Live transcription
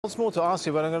Lots more to ask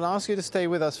you, but I'm going to ask you to stay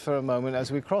with us for a moment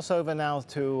as we cross over now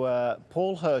to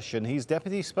Paul Hirschson. He's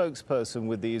deputy spokesperson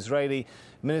with the Israeli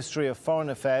Ministry of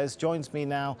Foreign Affairs. Joins me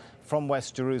now from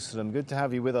West Jerusalem. Good to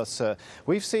have you with us, sir.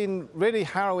 We've seen really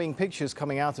harrowing pictures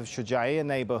coming out of Shujayea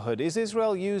neighbourhood. Is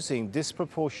Israel using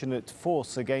disproportionate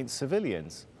force against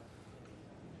civilians?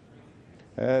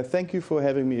 Thank you for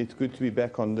having me. It's good to be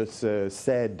back on this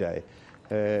sad day.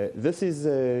 This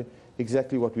is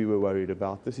exactly what we were worried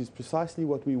about. This is precisely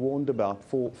what we warned about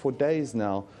for days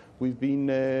now. We've been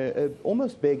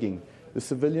almost begging the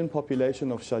civilian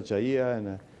population of Shujayea and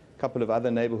a couple of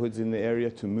other neighborhoods in the area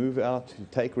to move out, to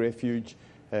take refuge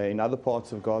in other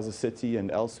parts of Gaza City and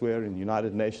elsewhere in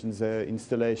United Nations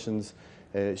installations.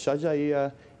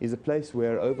 Shujayea is a place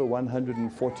where over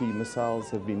 140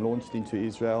 missiles have been launched into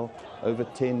Israel. Over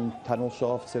 10 tunnel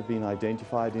shafts have been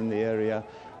identified in the area.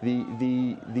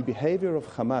 The behavior of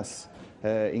Hamas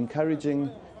encouraging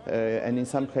and in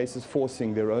some cases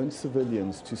forcing their own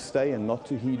civilians to stay and not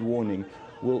to heed warning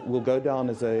will go down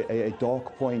as a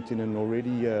dark point in an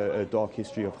already dark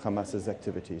history of Hamas's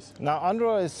activities. Now,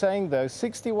 UNRWA is saying, though,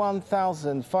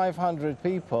 61,500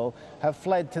 people have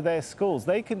fled to their schools.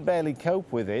 They can barely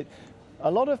cope with it. A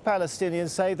lot of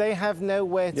Palestinians say they have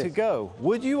nowhere to go.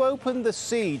 Would you open the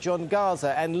siege on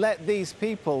Gaza and let these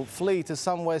people flee to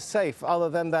somewhere safe other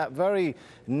than that very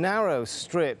narrow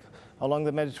strip along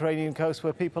the Mediterranean coast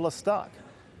where people are stuck?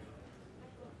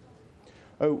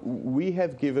 Oh, we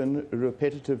have given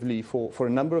repetitively for a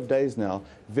number of days now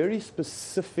very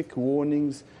specific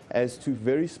warnings as to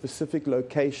very specific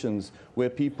locations where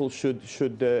people should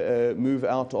move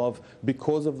out of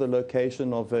because of the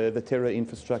location of the terror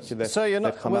infrastructure that So you're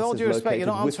not, that Hamas with all due respect, you're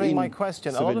not answering my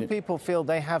question. A lot of people feel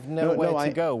they have nowhere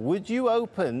to go. Would you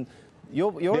open...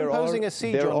 You're imposing a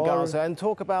siege on Gaza and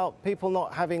talk about people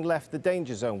not having left the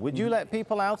danger zone. Would you let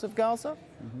people out of Gaza?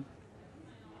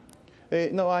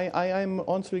 No, I am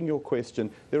answering your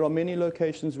question. There are many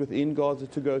locations within Gaza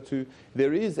to go to.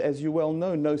 There is, as you well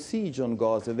know, no siege on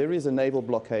Gaza. There is a naval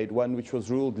blockade, one which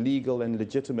was ruled legal and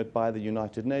legitimate by the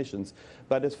United Nations.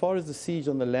 But as far as the siege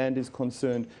on the land is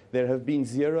concerned, there have been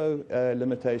zero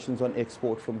limitations on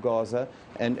export from Gaza.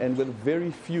 And with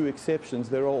very few exceptions,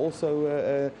 there are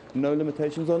also no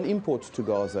limitations on imports to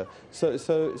Gaza. So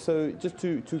just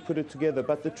to put it together,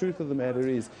 but the truth of the matter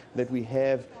is that we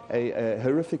have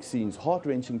horrific scenes,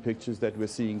 heart-wrenching pictures that we're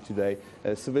seeing today,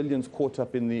 civilians caught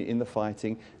up in the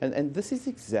fighting, and this is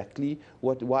exactly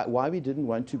why we didn't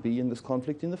want to be in this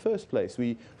conflict in the first place.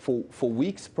 We for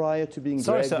weeks prior to being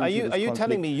Sorry, dragged sir, into this conflict, are you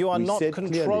telling me you are not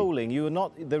controlling? Clearly, you are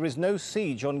not. There is no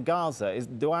siege on Gaza.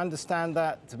 Do I understand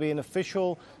that to be an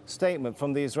official statement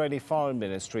from the Israeli Foreign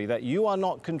Ministry that you are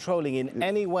not controlling in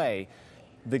any way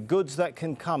the goods that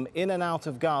can come in and out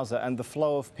of Gaza and the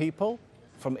flow of people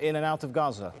from in and out of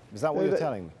Gaza? Is that what you're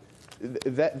telling me?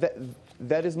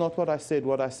 That is not what I said.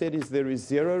 What I said is there is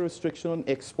zero restriction on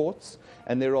exports,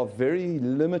 and there are very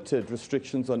limited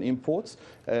restrictions on imports,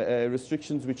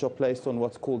 restrictions which are placed on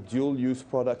what's called dual-use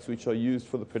products, which are used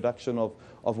for the production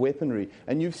of weaponry.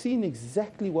 And you've seen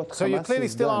exactly what So Hamas you clearly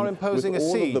still are imposing a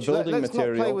siege. Let's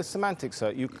not play with semantics, sir.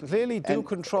 You clearly do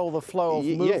control the flow of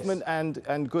movement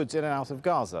and goods in and out of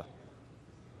Gaza.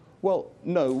 Well,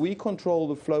 no, we control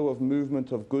the flow of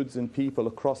movement of goods and people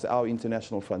across our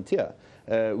international frontier.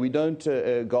 We don't,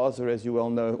 Gaza, as you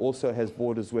well know, also has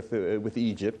borders with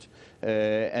Egypt,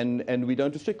 and we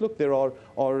don't restrict. Look, there are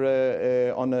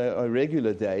on a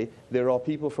regular day, there are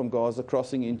people from Gaza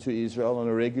crossing into Israel on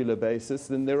a regular basis.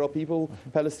 Then there are people,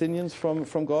 Palestinians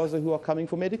from Gaza, who are coming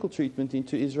for medical treatment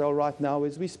into Israel right now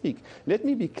as we speak. Let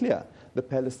me be clear. The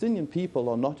Palestinian people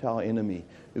are not our enemy.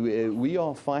 We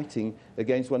are fighting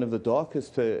against one of the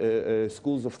darkest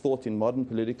schools of thought in modern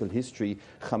political history,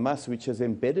 Hamas, which has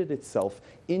embedded itself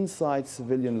inside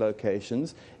civilian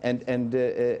locations and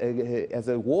as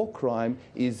a war crime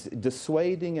is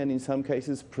dissuading and in some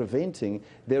cases preventing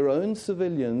their own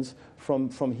civilians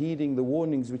from heeding the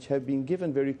warnings which have been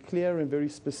given, very clear and very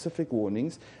specific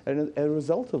warnings, and a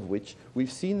result of which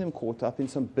we've seen them caught up in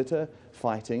some bitter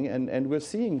fighting and we're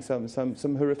seeing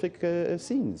some horrific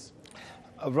scenes.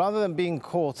 Rather than being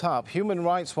caught up, Human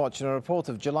Rights Watch in a report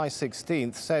of July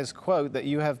 16th says, quote, that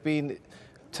you have been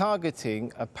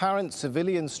targeting apparent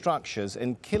civilian structures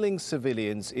and killing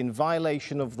civilians in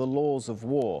violation of the laws of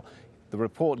war. The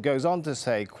report goes on to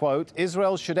say, quote,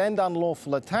 Israel should end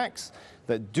unlawful attacks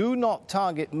that do not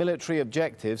target military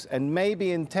objectives and may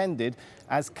be intended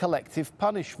as collective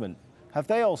punishment. Have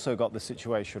they also got the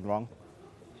situation wrong?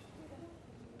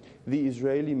 The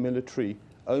Israeli military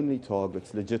only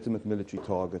targets legitimate military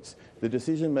targets. The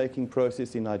decision-making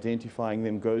process in identifying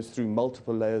them goes through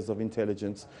multiple layers of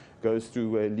intelligence, goes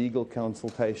through legal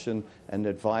consultation and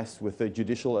advice with a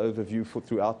judicial overview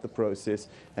throughout the process,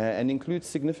 and includes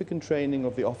significant training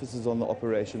of the officers on the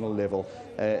operational level.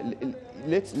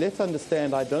 Let's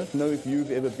understand, I don't know if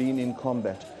you've ever been in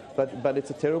combat, but it's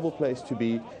a terrible place to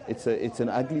be. It's an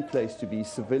ugly place to be.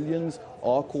 Civilians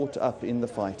are caught up in the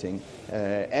fighting.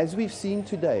 As we've seen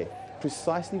today,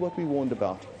 precisely what we warned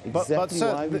about. Exactly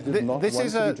why we did not want to be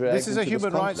dragged into this is a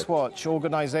Human conflict. Rights Watch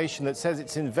organization that says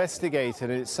it's investigated,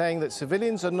 and it's saying that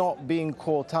civilians are not being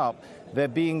caught up, they're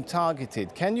being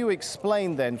targeted. Can you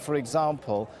explain then, for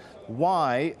example,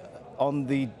 why on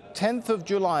the 10th of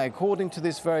July, according to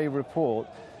this very report,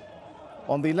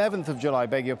 on the 11th of July,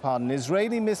 beg your pardon,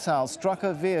 Israeli missiles struck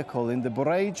a vehicle in the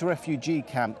Bureij refugee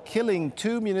camp, killing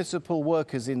 2 municipal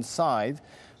workers inside.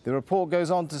 The report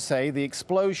goes on to say the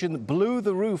explosion blew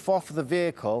the roof off the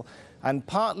vehicle and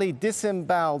partly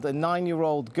disemboweled a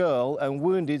 9-year-old girl and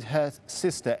wounded her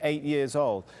sister, 8 years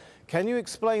old. Can you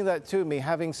explain that to me,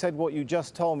 having said what you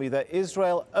just told me, that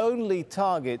Israel only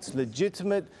targets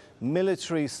legitimate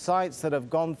military sites that have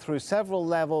gone through several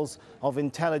levels of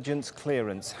intelligence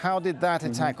clearance? How did that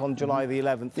attack on July the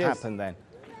 11th happen then?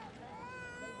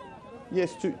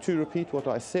 Yes, to repeat what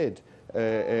I said,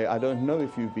 I don't know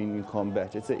if you've been in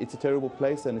combat. It's a terrible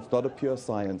place, and it's not a pure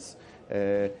science.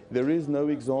 There is no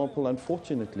example,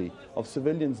 unfortunately, of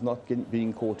civilians not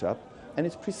being caught up. And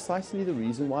it's precisely the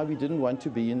reason why we didn't want to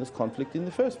be in this conflict in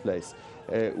the first place.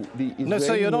 No,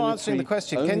 so you're not answering the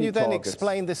question. Can you then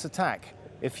explain this attack?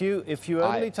 If you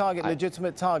only target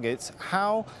legitimate targets,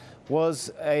 how was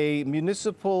a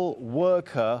municipal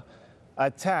worker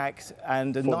attacked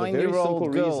and a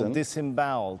 9-year-old girl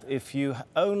disemboweled if you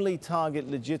only target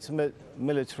legitimate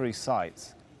military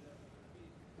sites?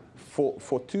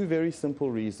 For 2 very simple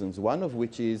reasons, one of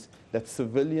which is that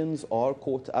civilians are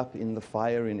caught up in the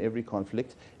fire in every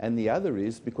conflict, and the other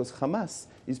is because Hamas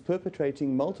is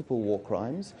perpetrating multiple war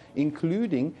crimes,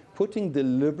 including putting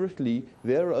deliberately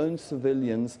their own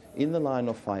civilians in the line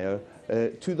of fire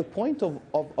to the point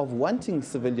of wanting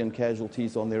civilian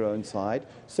casualties on their own side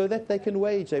so that they can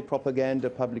wage a propaganda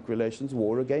public relations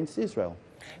war against Israel.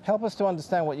 Help us to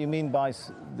understand what you mean by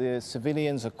the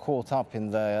civilians are caught up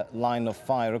in the line of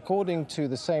fire. According to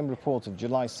the same report of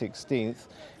July 16th,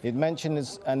 it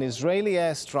mentions an Israeli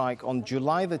airstrike on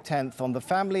July the 10th on the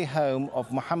family home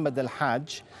of Mohammed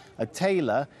al-Hajj, a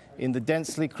tailor in the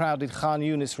densely crowded Khan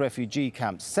Yunis refugee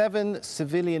camp. 7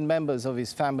 civilian members of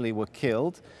his family were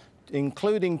killed,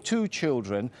 including 2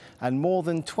 children, and more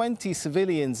than 20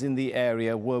 civilians in the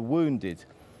area were wounded.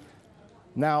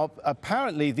 Now,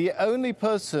 apparently, the only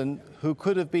person who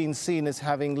could have been seen as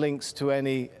having links to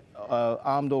any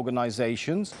armed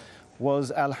organizations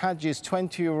was al-Hajj's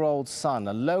 20-year-old son,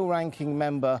 a low-ranking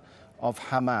member of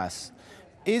Hamas.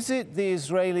 Is it the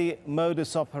Israeli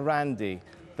modus operandi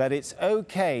that it's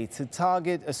okay to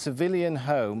target a civilian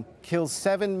home, kill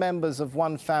 7 members of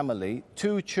one family,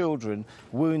 2 children,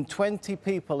 wound 20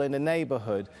 people in a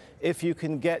neighborhood if you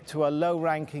can get to a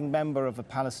low-ranking member of a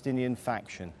Palestinian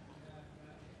faction?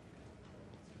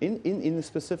 In the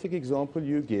specific example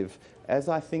you give, as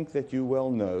I think that you well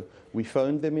know, we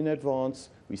phoned them in advance,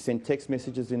 we sent text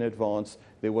messages in advance,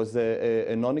 there was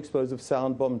a non-explosive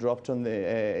sound bomb dropped on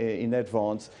in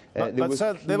advance.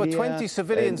 There were 20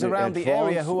 civilians around the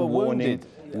area who were wounded.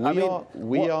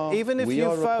 With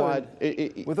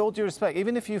all due respect,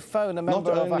 even if you phone a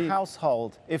member of a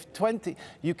household,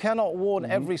 you cannot warn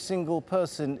every single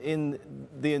person in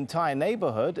the entire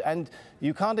neighborhood, and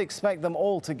you can't expect them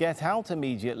all to get out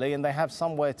immediately and they have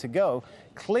somewhere to go.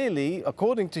 Clearly,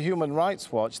 according to Human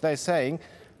Rights Watch, they're saying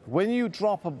when you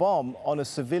drop a bomb on a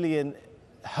civilian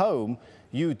home,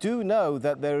 you do know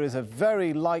that there is a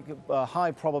very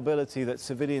high probability that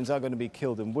civilians are going to be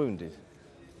killed and wounded.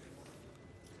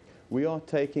 We are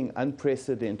taking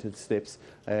unprecedented steps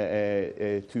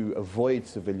to avoid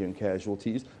civilian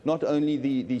casualties, not only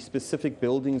the specific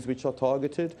buildings which are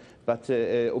targeted, but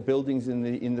buildings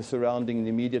in the surrounding, the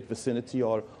immediate vicinity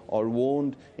are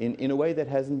warned in a way that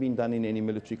hasn't been done in any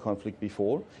military conflict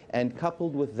before. And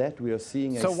coupled with that, we are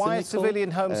seeing So why are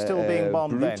civilian homes still being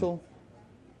bombed brutal,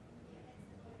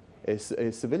 then?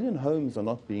 Civilian homes are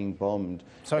not being bombed.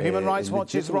 So Human Rights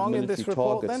Watch is wrong in this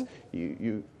report, then?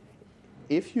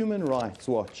 If Human Rights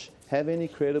Watch have any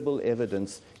credible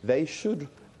evidence, they should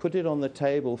put it on the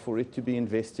table for it to be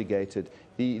investigated.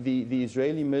 The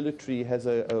Israeli military has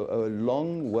a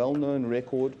long, well-known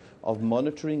record of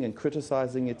monitoring and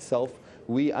criticizing itself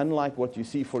We, unlike what you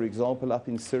see, for example, up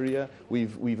in Syria,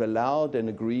 we've allowed and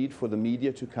agreed for the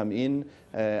media to come in.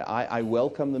 I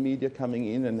welcome the media coming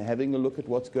in and having a look at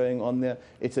what's going on there.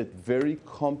 It's a very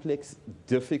complex,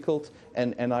 difficult,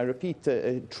 and I repeat,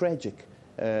 tragic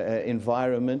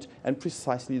environment, and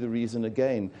precisely the reason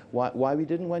again why we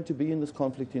didn't want to be in this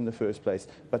conflict in the first place.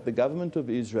 But the government of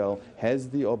Israel has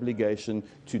the obligation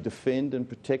to defend and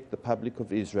protect the public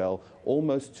of Israel.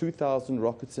 Almost 2,000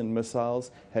 rockets and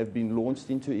missiles have been launched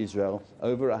into Israel,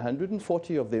 over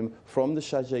 140 of them from the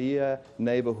Shujayea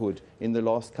neighbourhood in the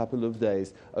last couple of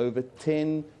days, over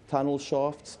 10 tunnel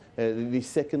shafts. The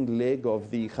second leg of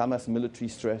the Hamas military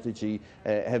strategy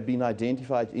have been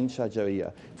identified in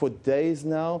Shujayea. For days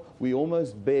now, we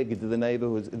almost begged the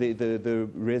neighborhoods, the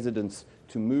residents,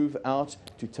 to move out,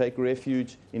 to take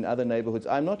refuge in other neighborhoods.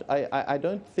 I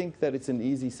don't think that it's an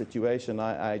easy situation.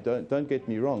 Don't get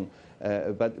me wrong.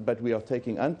 But we are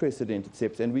taking unprecedented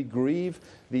steps, and we grieve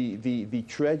the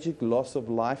tragic loss of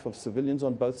life of civilians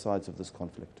on both sides of this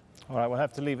conflict. All right, we'll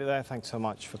have to leave it there. Thanks so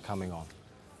much for coming on.